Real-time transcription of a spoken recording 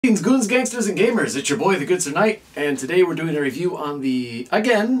Greetings, goons, gangsters, and gamers. It's your boy, the Good Sir Knight, and today we're doing a review on the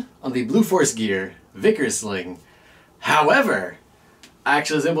Blue Force Gear Vickers Sling. However, I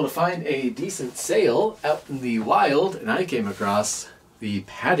actually was able to find a decent sale out in the wild, and I came across the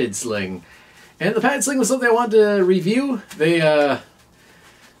padded sling. And the padded sling was something I wanted to review. I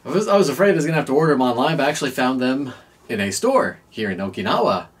was afraid I was going to have to order them online, but I actually found them in a store here in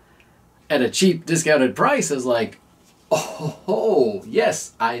Okinawa at a cheap discounted price. I was like, oh,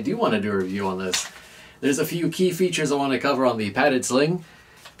 yes, I do want to do a review on this. There's a few key features I want to cover on the padded sling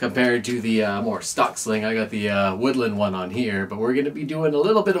compared to the more stock sling. I got the woodland one on here, but we're going to be doing a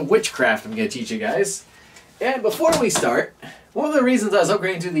little bit of witchcraft I'm going to teach you guys. And before we start, one of the reasons I was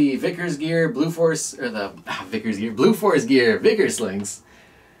upgrading to the Vickers Gear Blue Force Gear Vickers slings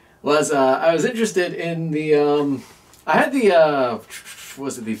was I was interested in the I had the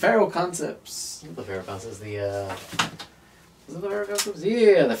was it the Ferro Concepts? Not the Ferro Concepts, was it the Ferro Concepts?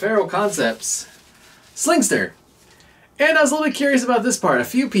 Yeah, the Ferro Concepts Slingster. And I was a little bit curious about this part. A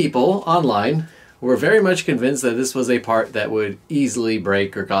few people online were very much convinced that this was a part that would easily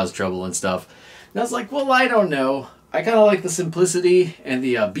break or cause trouble and stuff. And I was like, well, I don't know. I kind of like the simplicity and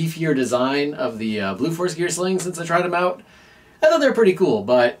the beefier design of the Blue Force Gear slings since I tried them out. I thought they were pretty cool,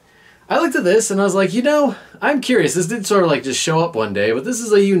 but I looked at this and I was like, you know, I'm curious. This did sort of like just show up one day, but this is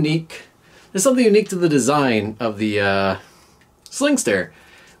there's something unique to the design of the Slingster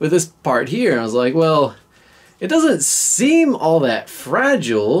with this part here. I was like, well, it doesn't seem all that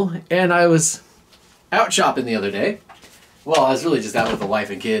fragile. And I was out shopping the other day. Well, I was really just out with the wife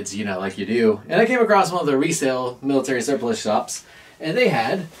and kids, you know, like you do. And I came across one of the resale military surplus shops, and they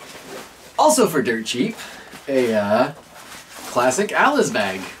had, also for dirt cheap, a classic Alice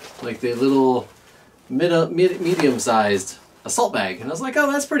bag. Like the little medium-sized assault bag. And I was like,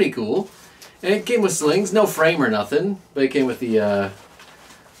 oh, that's pretty cool. And it came with slings, no frame or nothing, but it came with the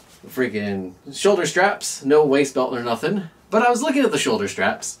freaking shoulder straps, no waist belt or nothing. But I was looking at the shoulder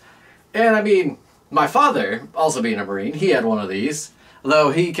straps, and I mean, my father, also being a Marine, he had one of these.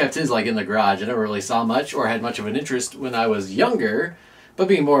 Although he kept his like in the garage. I never really saw much or had much of an interest when I was younger. But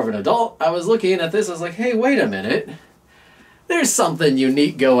being more of an adult, I was looking at this, I was like, hey, wait a minute. There's something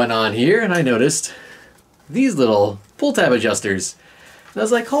unique going on here. And I noticed these little pull tab adjusters. And I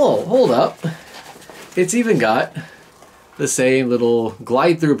was like, hold up. It's even got the same little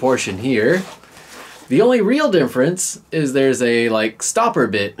glide through portion here. The only real difference is there's a like stopper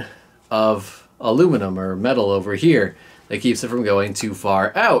bit of aluminum or metal over here that keeps it from going too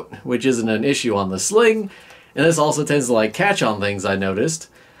far out, which isn't an issue on the sling. And this also tends to like catch on things, I noticed.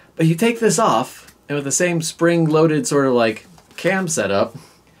 But you take this off, and with the same spring-loaded sort of like cam setup,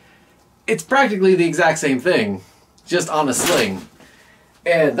 it's practically the exact same thing, just on a sling.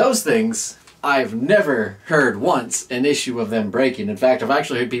 And those things, I've never heard once an issue of them breaking. In fact, I've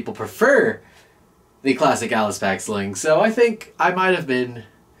actually heard people prefer the classic Alice pack sling. So I think I might have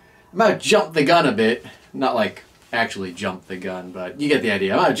jumped the gun a bit. Not like actually jumped the gun, but you get the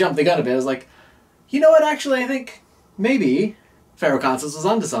idea. I might have jumped the gun a bit. I was like, you know what, actually I think maybe Ferro Concepts was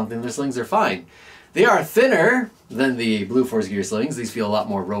onto something. Their slings are fine. They are thinner than the Blue Force Gear slings. These feel a lot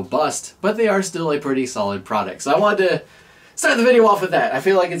more robust, but they are still a pretty solid product. So I wanted to start the video off with that. I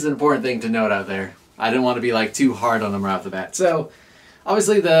feel like it's an important thing to note out there. I didn't want to be like too hard on them right off the bat. So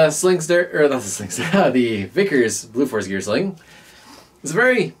obviously the Slingster, or not the Slingster, the Vickers Blue Force Gear sling is a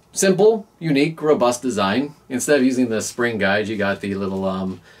very simple, unique, robust design. Instead of using the spring guide, you got the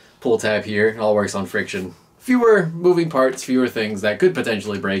little pull tab here. It all works on friction. Fewer moving parts, fewer things that could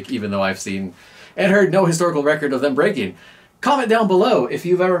potentially break, even though I've seen and heard no historical record of them breaking. Comment down below if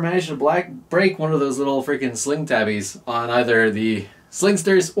you've ever managed to break one of those little freaking sling tabbies on either the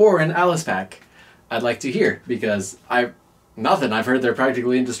Slingsters or an Alice pack. I'd like to hear, because I've heard they're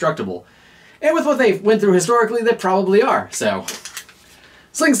practically indestructible. And with what they went through historically, they probably are, so.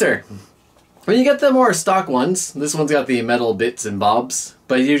 Slingster. When you get the more stock ones, this one's got the metal bits and bobs,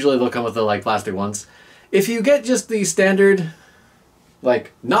 but usually they'll come with the like plastic ones. If you get just the standard,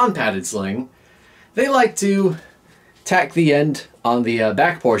 like non-padded sling, they like to tack the end on the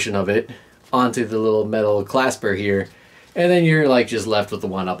back portion of it onto the little metal clasper here, and then you're like just left with the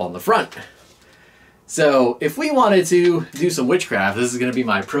one up on the front. So if we wanted to do some witchcraft, this is going to be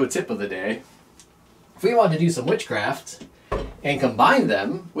my pro tip of the day. If we wanted to do some witchcraft and combine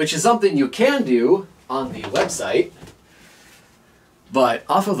them, which is something you can do on the website, but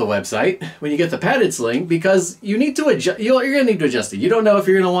off of the website, when you get the padded sling, because you need to adjust, you're going to need to adjust it. You don't know if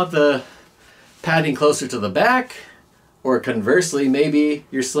you're going to want the padding closer to the back, or conversely, maybe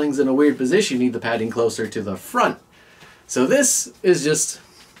your sling's in a weird position, you need the padding closer to the front. So this is just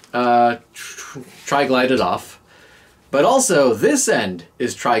tri-glided off. But also this end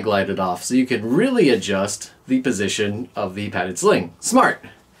is tri-glided off, so you can really adjust the position of the padded sling. Smart!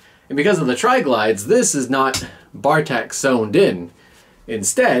 And because of the tri-glides, this is not bar tack sewn in.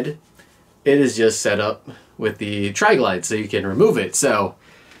 Instead, it is just set up with the tri-glide so you can remove it. So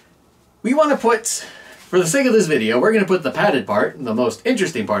we want to put, for the sake of this video, we're going to put the padded part, the most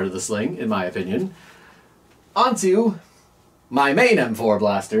interesting part of the sling, in my opinion, onto my main M4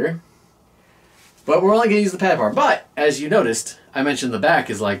 blaster. But we're only going to use the pad part. But, as you noticed, I mentioned the back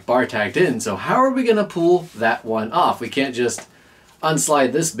is like bar tacked in, so how are we going to pull that one off? We can't just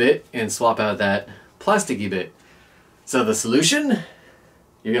unslide this bit and swap out that plasticky bit. So the solution,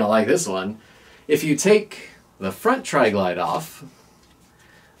 you're going to like this one. If you take the front tri-glide off,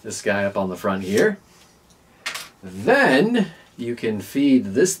 this guy up on the front here, then you can feed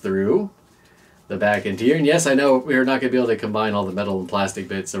this through the back into here. And yes, I know we're not going to be able to combine all the metal and plastic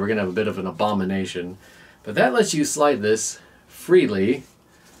bits, so we're going to have a bit of an abomination. But that lets you slide this freely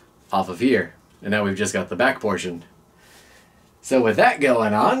off of here. And now we've just got the back portion. So with that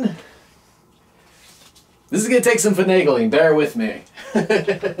going on, this is going to take some finagling, bear with me.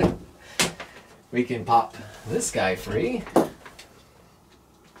 We can pop this guy free.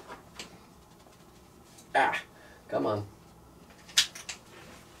 Ah, come on.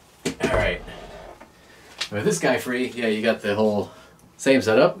 Alright. With this guy free, yeah, you got the whole same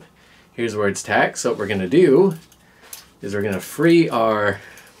setup. Here's where it's tacked. So what we're going to do is we're going to free our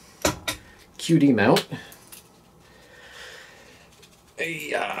QD mount.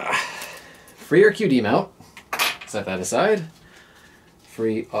 Free our QD mount. Set that aside.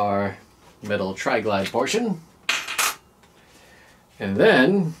 Free our metal tri-glide portion. And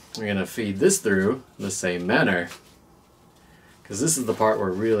then we're going to feed this through the same manner, because this is the part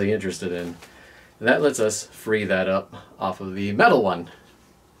we're really interested in. And that lets us free that up off of the metal one.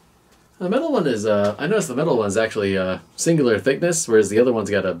 The metal one is, I noticed the metal one is actually a singular thickness, whereas the other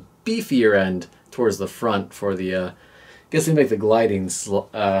one's got a beefier end towards the front for the, I guess they make the gliding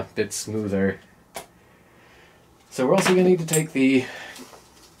a bit smoother. So we're also going to need to take the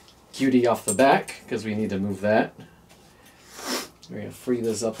QD off the back, because we need to move that. We're going to free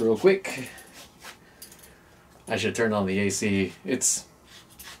this up real quick. I should turn on the AC. It's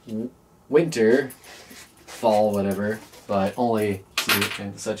winter, fall, whatever, but only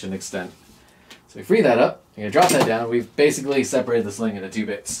to such an extent. So we free that up. I'm going to drop that down. We've basically separated the sling into two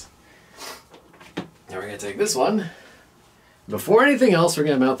bits. Now we're going to take this one. Before anything else, we're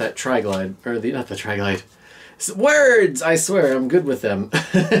going to mount that tri-glide, or not the tri-glide. Words! I swear, I'm good with them.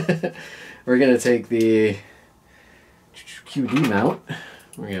 We're going to take the QD mount.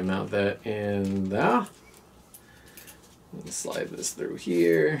 We're going to mount that in there. Slide this through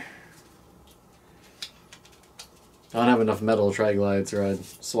here. I don't have enough metal tri-glides, or I'd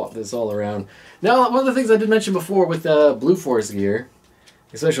swap this all around. Now, one of the things I did mention before with Blue Force gear,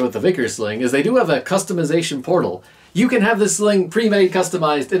 especially with the Vickers sling, is they do have a customization portal. You can have this sling pre-made,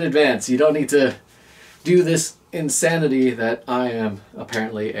 customized in advance. You don't need to do this insanity that I am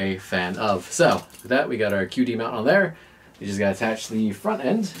apparently a fan of. So, with that, we got our QD mount on there. We just got to attach the front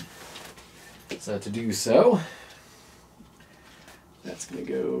end. So to do so, that's going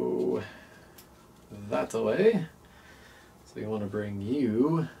to go that way. So you want to bring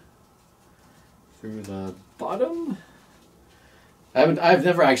you through the bottom. I've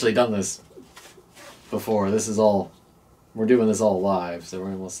never actually done this before. This is all, we're doing this all live. So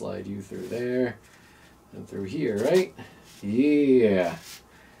we're going to slide you through there and through here, right? Yeah.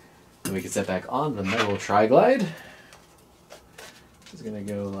 And we can set back on the metal tri-glide. It's going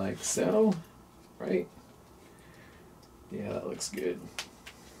to go like so, right? Yeah, that looks good.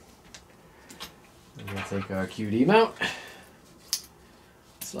 I'm going to take our QD mount,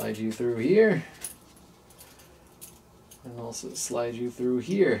 slide you through here, and also slide you through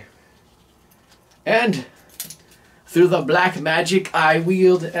here. And through the black magic I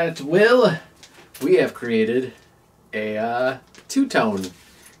wield at will, we have created a two-tone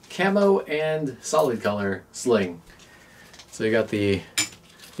camo and solid color sling. So you got the,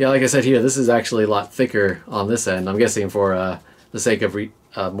 yeah, like I said here, this is actually a lot thicker on this end. I'm guessing for the sake of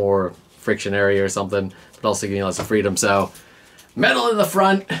more friction area or something, but also giving lots of freedom. So metal in the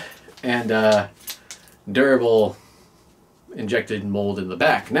front and durable injected mold in the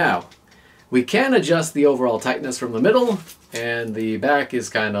back. Now, we can adjust the overall tightness from the middle, and the back is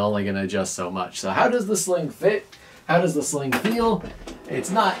kind of only going to adjust so much. So how does the sling fit? How does the sling feel?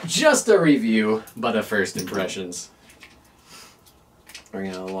 It's not just a review, but a first impressions. We're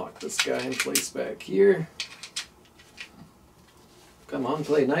going to lock this guy in place back here. Come on,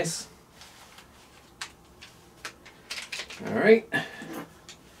 play nice. Alright.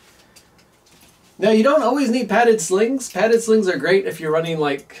 Now, you don't always need padded slings. Padded slings are great if you're running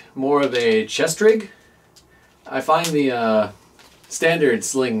like more of a chest rig. I find the standard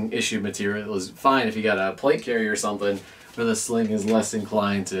sling issue material is fine if you got a plate carrier or something where the sling is less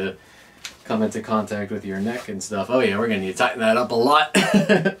inclined to come into contact with your neck and stuff. Oh yeah, we're going to need to tighten that up a lot.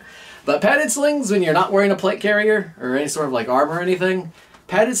 But padded slings, when you're not wearing a plate carrier or any sort of like armor or anything,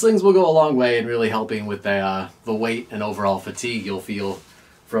 padded slings will go a long way in really helping with the weight and overall fatigue you'll feel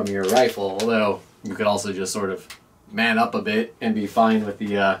from your rifle. Although you could also just sort of man up a bit and be fine with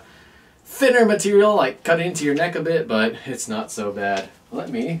the thinner material, like cut into your neck a bit, but it's not so bad. Let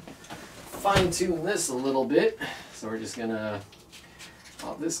me fine tune this a little bit. So we're just gonna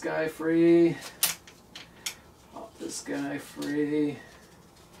pop this guy free, pop this guy free.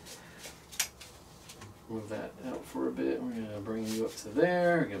 Move that out for a bit. We're gonna bring you up to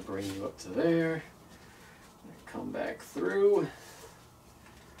there. We're gonna bring you up to there. Come back through.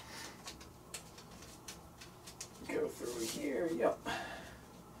 Go through here. Yep.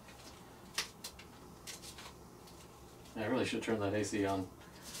 I really should turn that AC on.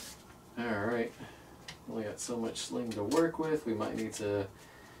 Alright. Only got so much sling to work with. We might need to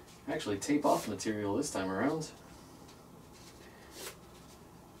actually tape off material this time around.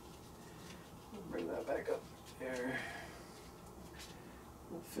 Bring that back up there.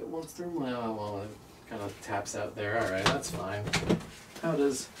 Fit one through my well, it kind of taps out there. Alright, that's fine. How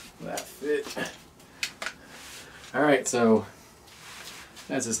does that fit? Alright, so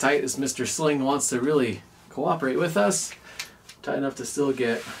that's as tight as Mr. Sling wants to really cooperate with us. Tight enough to still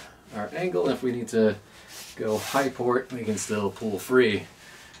get our angle. If we need to go high port, we can still pull free.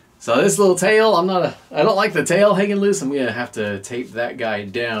 So this little tail, I don't like the tail hanging loose. I'm gonna have to tape that guy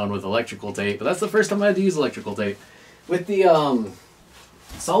down with electrical tape, but that's the first time I had to use electrical tape. With the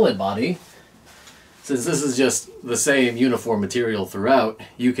solid body, since this is just the same uniform material throughout,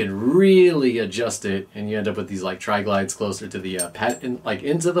 you can really adjust it, and you end up with these like tri-glides closer to the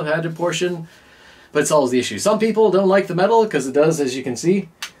into the padded portion. But it solves the issue. Some people don't like the metal because it does, as you can see,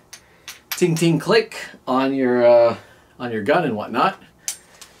 ting ting click on your gun and whatnot.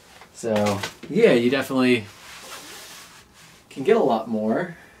 So yeah, you definitely can get a lot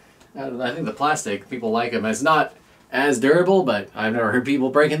more out of that. I think the plastic, people like them. It's not as durable, but I've never heard people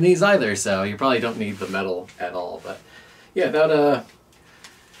breaking these either, so you probably don't need the metal at all. But yeah,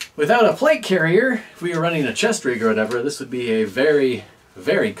 without a plate carrier, if we were running a chest rig or whatever, this would be a very,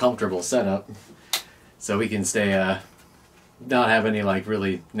 very comfortable setup. So we can stay, not have any like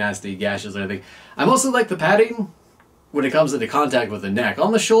really nasty gashes or anything. I mostly like the padding when it comes into contact with the neck.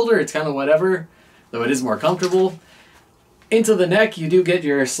 On the shoulder, it's kind of whatever, though it is more comfortable. Into the neck, you do get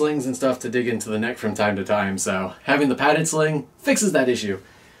your slings and stuff to dig into the neck from time to time, so having the padded sling fixes that issue.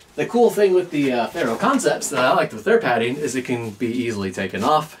 The cool thing with the Ferro concepts that I like with their padding is it can be easily taken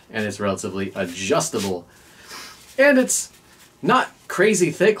off, and it's relatively adjustable. And it's not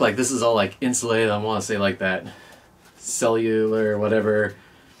crazy thick, like this is all like insulated. I want to say like that cellular whatever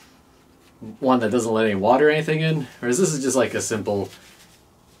one that doesn't let any water or anything in, whereas this is just like a simple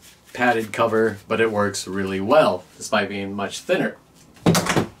padded cover, but it works really well despite being much thinner.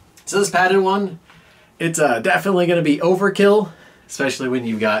 So this padded one, it's definitely going to be overkill, especially when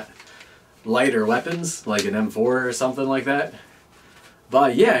you've got lighter weapons like an M4 or something like that.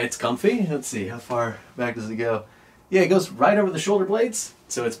 But yeah, it's comfy. Let's see, how far back does it go? Yeah, it goes right over the shoulder blades,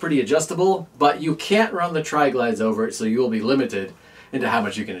 so it's pretty adjustable, but you can't run the tri-glides over it, so you will be limited into how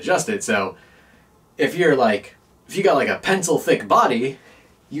much you can adjust it. So if you got like a pencil thick body,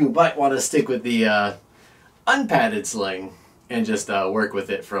 you might want to stick with the unpadded sling and just work with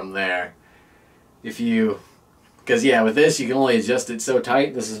it from there. Because yeah, with this you can only adjust it so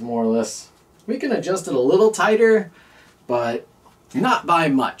tight. This is more or less, we can adjust it a little tighter, but not by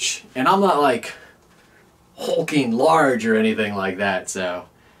much. And I'm not like hulking large or anything like that, so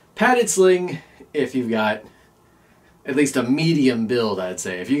padded sling if you've got at least a medium build, I'd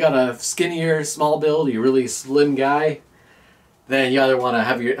say. If you got a skinnier, small build, you're a really slim guy, then you either want to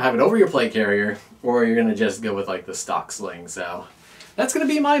have it over your plate carrier, or you're going to just go with like the stock sling. So that's going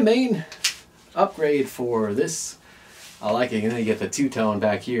to be my main upgrade for this. I like it. And then you get the two-tone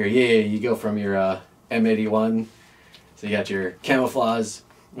back here. Yeah, you go from your M81, so you got your camouflage.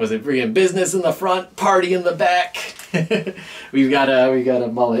 Was it friggin' business in the front, party in the back? we got a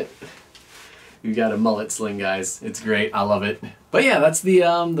mullet. We've got a mullet sling, guys. It's great. I love it. But yeah, that's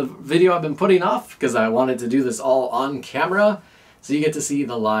the video I've been putting off because I wanted to do this all on camera, so you get to see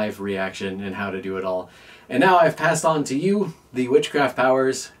the live reaction and how to do it all. And now I've passed on to you the witchcraft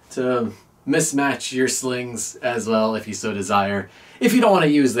powers to mismatch your slings as well if you so desire. If you don't want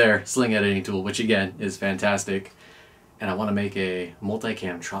to use their sling editing tool, which again is fantastic. and I want to make a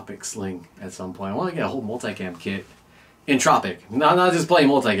multicam Tropic sling at some point. I want to get a whole multicam kit in Tropic. Not just plain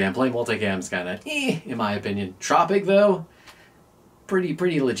multicam. Plain multicam's kind of in my opinion. Tropic though,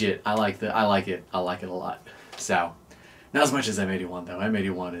 pretty legit. I like it. I like it a lot. So, not as much as M81 though.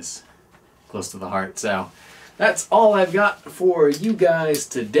 M81 is close to the heart. So, that's all I've got for you guys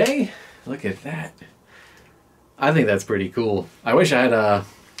today. Look at that. I think that's pretty cool. I wish I had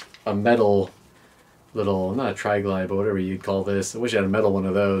a metal little, not a tri-glide, but whatever you'd call this. I wish I had a metal one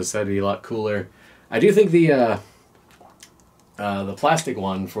of those. That'd be a lot cooler. I do think the plastic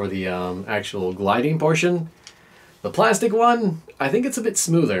one for the actual gliding portion, the plastic one, I think it's a bit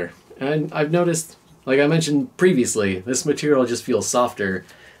smoother. And I've noticed, like I mentioned previously, this material just feels softer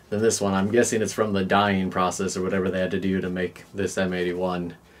than this one. I'm guessing it's from the dyeing process or whatever they had to do to make this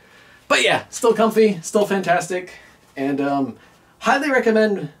M81. But yeah, still comfy, still fantastic, and highly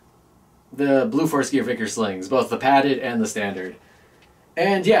recommend the Blue Force Gear Vickers slings, both the padded and the standard.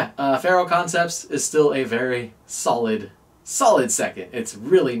 And yeah, Ferro Concepts is still a very solid second. It's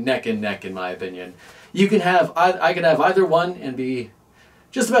really neck and neck in my opinion. You can have, I could have either one and be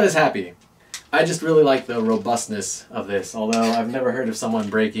just about as happy. I just really like the robustness of this, although I've never heard of someone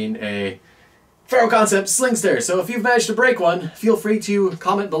breaking a Ferro Concepts Slingster, so if you've managed to break one, feel free to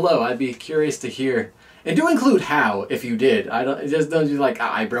comment below. I'd be curious to hear. And do include how, if you did. Just don't be like,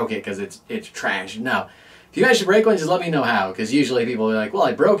 I broke it because it's trash. No. If you managed to break one, just let me know how, because usually people are like, well,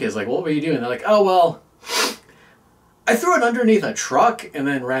 I broke it. It's like, what were you doing? They're like, oh, well, I threw it underneath a truck and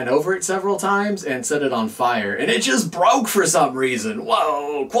then ran over it several times and set it on fire, and it just broke for some reason.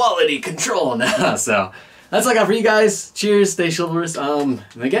 Whoa, quality control now. So, that's all I got for you guys. Cheers, stay chivalrous. And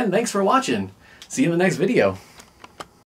again, thanks for watching. See you in the next video.